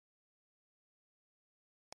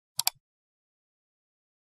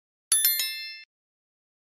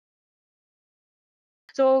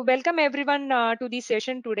So welcome everyone to this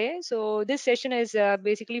session today. So this session is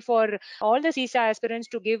basically for all the CISA aspirants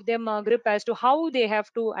to give them a grip as to how they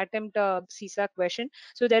have to attempt a CISA question.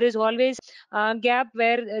 So there is always a gap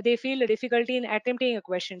where they feel a difficulty in attempting a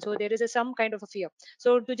question. So there is some kind of a fear.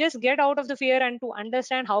 So to just get out of the fear and to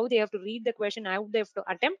understand how they have to read the question, how they have to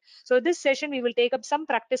attempt. So this session we will take up some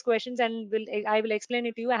practice questions and I will explain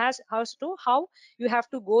it to you as to how you have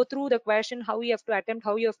to go through the question, how you have to attempt,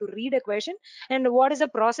 how you have to read a question, and what is the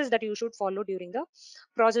process that you should follow during the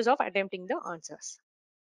process of attempting the answers.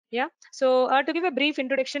 Yeah, so to give a brief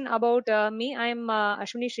introduction about me, I am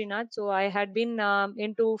Ashwini Srinath. So I had been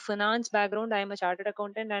into finance background. I am a chartered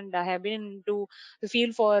accountant and I have been into the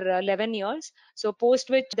field for 11 years. So post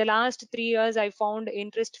which the last 3 years I found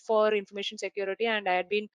interest for information security, and I had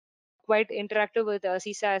been quite interactive with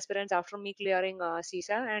CISA aspirants after me clearing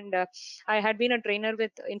CISA, and I had been a trainer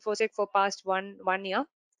with Infosec for past one year.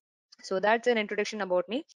 So that's an introduction about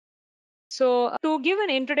me. So to give an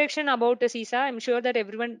introduction about the CISA, I'm sure that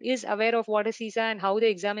everyone is aware of what is CISA and how the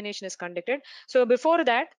examination is conducted. So before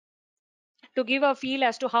that, to give a feel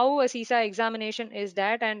as to how a CISA examination is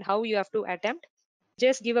that and how you have to attempt,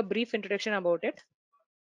 just give a brief introduction about it.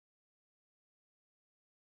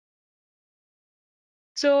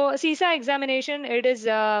 So CISA examination, it is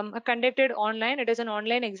conducted online. It is an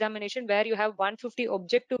online examination where you have 150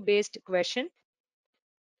 objective based question.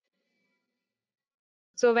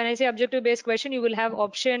 So when I say objective based question, you will have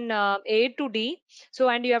option A to D. So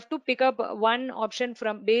and you have to pick up one option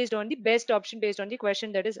from based on the best option based on the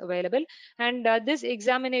question that is available. And this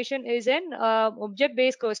examination is an object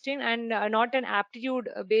based question and not an aptitude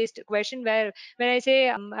based question. Where when I say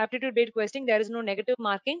aptitude based question, there is no negative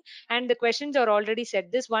marking and the questions are already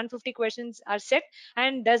set. This 150 questions are set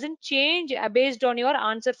and doesn't change based on your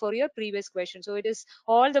answer for your previous question. So it is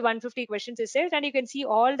all the 150 questions is set, and you can see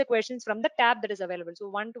all the questions from the tab that is available.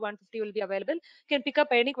 So 1 to 150 will be available. You can pick up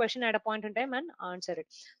any question at a point in time and answer it.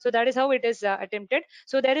 So that is how it is attempted.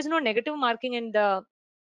 So there is no negative marking in the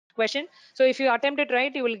question. So if you attempt it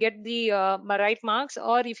right, you will get the right marks,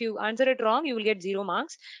 or if you answer it wrong, you will get 0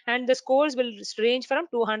 marks, and the scores will range from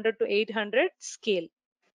 200 to 800 scale.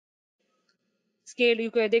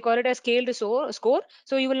 They call it a scaled score.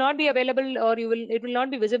 So you will not be available, or it will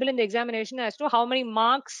not be visible in the examination as to how many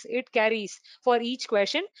marks it carries for each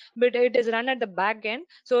question, but it is run at the back end.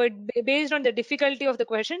 So based on the difficulty of the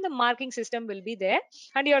question, the marking system will be there,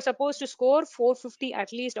 and you are supposed to score 450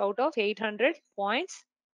 at least out of 800 points.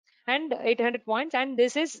 And 800 points, and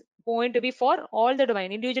this is going to be for all the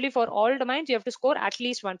domain. Individually for all domains you have to score at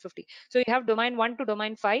least 150. So you have domain 1 to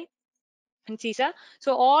domain 5 in CISA.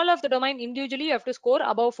 So all of the domain individually you have to score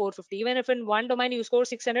above 450. Even if in one domain you score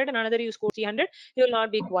 600 and another you score 300, you will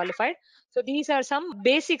not be qualified. So these are some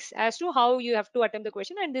basics as to how you have to attempt the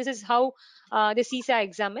question, and this is how the CISA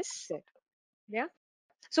exam is set. Yeah.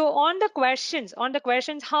 So on the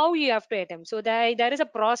questions how you have to attempt. So there is a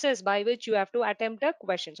process by which you have to attempt a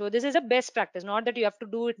question. So this is a best practice, not that you have to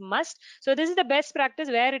do it must. So this is the best practice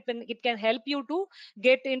where it can help you to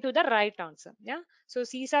get into the right answer. Yeah. So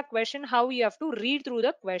CISA question, how you have to read through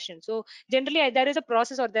the question. So generally there is a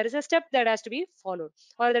process, or there is a step that has to be followed,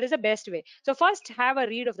 or there is a best way. So first have a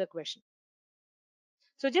read of the question.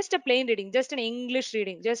 So just a plain reading, just an English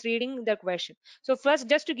reading, just reading the question. So first,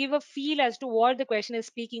 just to give a feel as to what the question is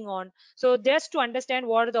speaking on. So just to understand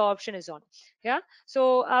what the option is on. Yeah.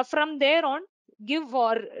 So from there on, give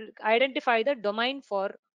or identify the domain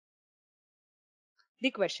for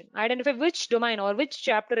the question. Identify which domain or which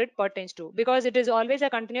chapter it pertains to, because it is always a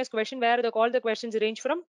continuous question where all the questions range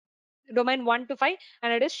from domain 1 to 5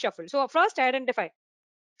 and it is shuffled. So first identify.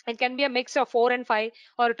 It can be a mix of 4 and 5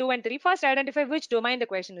 or 2 and 3. First identify which domain the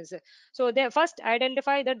question is. So they first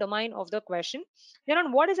identify the domain of the question. Then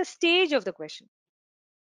on what is the stage of the question.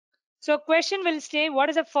 So question will say what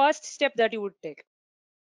is the first step that you would take,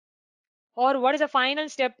 or what is the final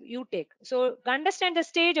step you take. So understand the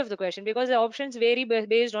stage of the question, because the options vary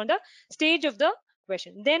based on the stage of the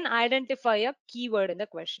question. Then identify a keyword in the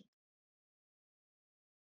question.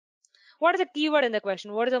 What is the keyword in the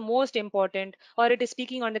question? What is the most important, or it is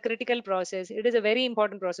speaking on the critical process, it is a very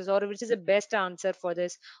important process, or which is the best answer for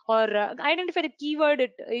this, or identify the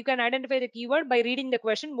keyword. You can identify the keyword by reading the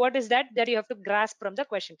question. What is that you have to grasp from the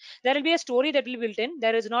question? There will be a story that will be built in.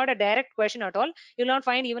 There is not a direct question at all. You will not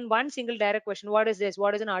find even one single direct question. What is this?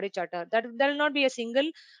 What is an audit charter? That there will not be a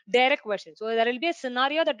single direct question. So there will be a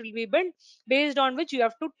scenario that will be built, based on which you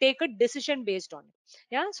have to take a decision based on it.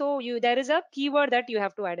 Yeah. So there is a keyword that you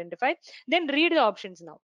have to identify. Then read the options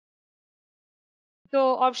now.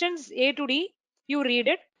 So options A to D, you read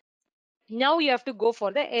it. Now you have to go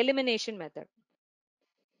for the elimination method.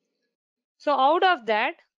 So out of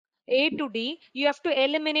that, A to D, you have to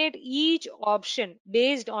eliminate each option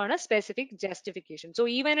based on a specific justification. So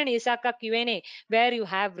even in ISACA Q&A, where you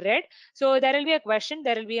have read, so there will be a question,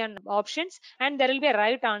 there will be an options, and there will be a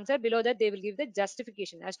right answer. Below that, they will give the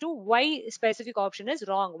justification as to why specific option is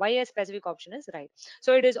wrong, why a specific option is right.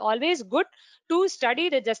 So it is always good to study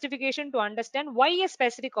the justification to understand why a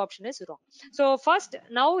specific option is wrong. So first,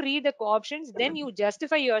 now read the options, then you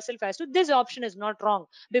justify yourself as to this option is not wrong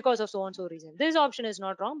because of so and so reason. This option is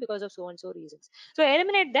not wrong because of so and so reasons. So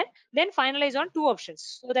eliminate that, then finalize on two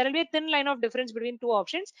options. So there will be a thin line of difference between two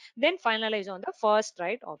options, then finalize on the first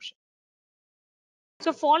right option.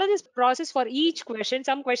 So follow this process for each question.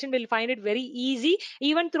 Some question will find it very easy,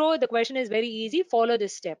 even though the question is very easy. Follow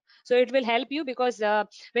this step, so it will help you, because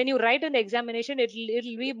when you write in the examination,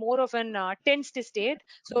 it'll be more of an tensed state.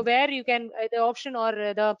 So where you can the option or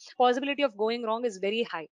the possibility of going wrong is very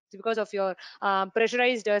high, because of your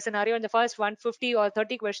pressurized scenario. In the first 150 or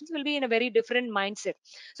 30 questions will be in a very different mindset.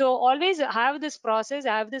 So always have this process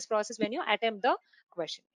when you attempt the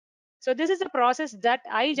question. So this is the process that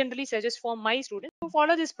I generally suggest for my students to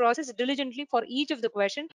follow this process diligently for each of the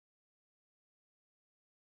questions.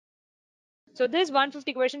 So this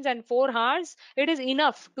 150 questions and 4 hours, it is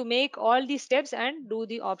enough to make all these steps and do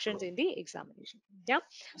the options in the examination. Yeah.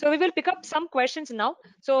 So we will pick up some questions now.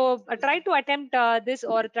 So try to attempt this,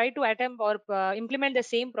 or try to attempt or implement the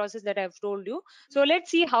same process that I've told you. So let's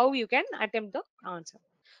see how you can attempt the answer.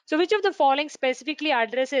 So which of the following specifically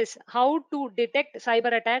addresses how to detect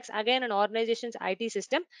cyber attacks against an organization's IT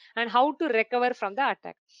system and how to recover from the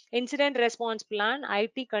attack? Incident response plan,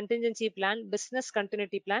 IT contingency plan, business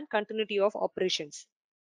continuity plan, continuity of operations.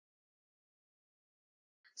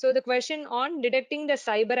 So the question on detecting the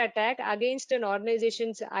cyber attack against an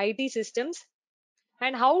organization's IT systems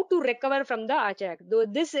and how to recover from the attack. Though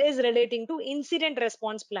this is relating to incident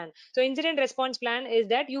response plan. So incident response plan is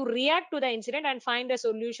that you react to the incident and find a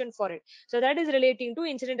solution for it. So that is relating to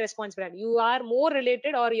incident response plan. You are more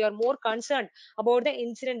related, or you are more concerned about the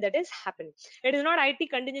incident that is happening. It is not IT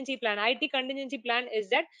contingency plan. IT contingency plan is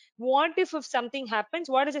that what if something happens,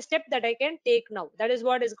 what is a step that I can take now? That is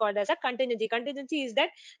what is called as a contingency. Contingency is that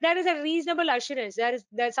there is a reasonable assurance,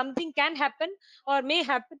 there something can happen, or may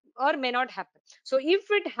happen, or may not happen. So if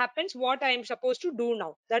it happens, what I am supposed to do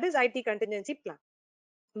now? That is IT contingency plan.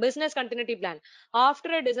 Business continuity plan: after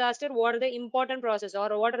a disaster, what are the important process,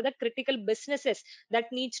 or what are the critical businesses that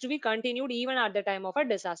needs to be continued even at the time of a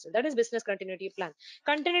disaster? That is business continuity plan.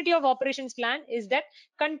 Continuity of operations plan is that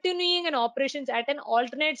continuing an operations at an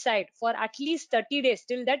alternate site for at least 30 days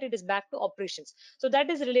till that it is back to operations. So that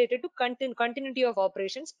is related to continuity of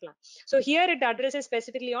operations plan. So here it addresses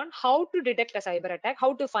specifically on how to detect a cyber attack,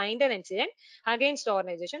 how to find an incident against the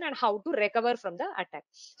organization, and how to recover from the attack.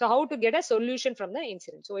 So how to get a solution from the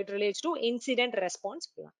incident. So it relates to incident response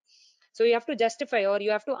plan. So you have to justify, or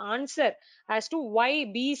you have to answer as to why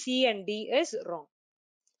B, C, and D is wrong.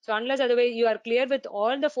 So unless otherwise you are clear with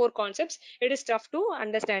all the four concepts, it is tough to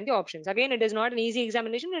understand the options. Again, it is not an easy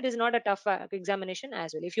examination. It is not a tough examination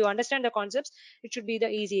as well. If you understand the concepts, it should be the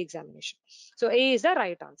easy examination. So A is the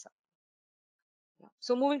right answer.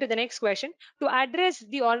 So moving to the next question, to address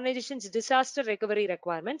the organization's disaster recovery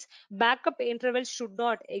requirements, backup intervals should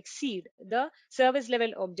not exceed the service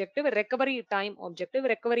level objective, recovery time objective,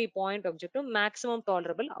 recovery point objective, maximum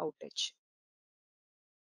tolerable outage.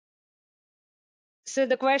 So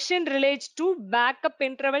the question relates to backup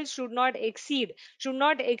intervals should not exceed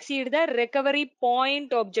the recovery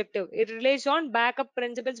point objective. It relates on backup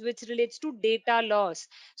principles, which relates to data loss.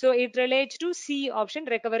 So it relates to C option,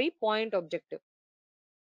 recovery point objective.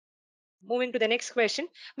 Moving to the next question,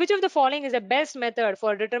 which of the following is the best method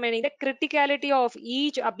for determining the criticality of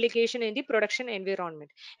each application in the production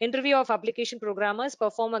environment? Interview of application programmers,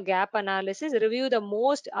 perform a gap analysis, review the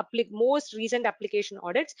most recent application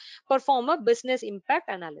audits, perform a business impact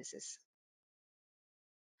analysis.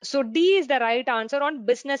 So D is the right answer on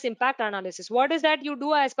business impact analysis. What is that you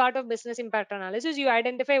do as part of business impact analysis? You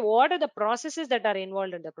identify what are the processes that are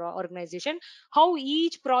involved in the organization, how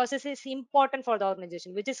each process is important for the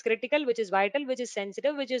organization, which is critical, which is vital, which is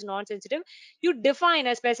sensitive, which is non-sensitive. You define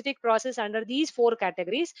a specific process under these four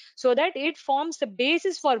categories so that it forms the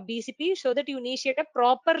basis for BCP, so that you initiate a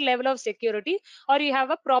proper level of security, or you have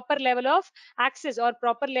a proper level of access, or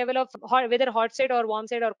proper level of whether hot side or warm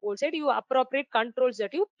side or cold side, you appropriate controls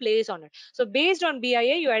that you place on it. So based on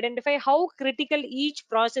BIA, you identify how critical each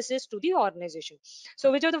process is to the organization. So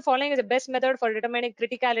which of the following is the best method for determining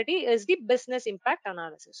criticality is the business impact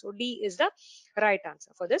analysis. So D is the right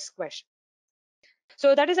answer for this question.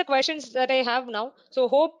 So that is the questions that I have now. So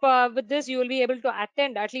hope with this you will be able to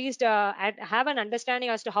attend, at least have an understanding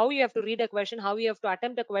as to how you have to read a question, how you have to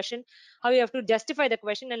attempt a question, how you have to justify the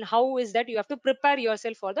question, and how is that you have to prepare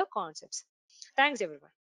yourself for the concepts. Thanks everyone.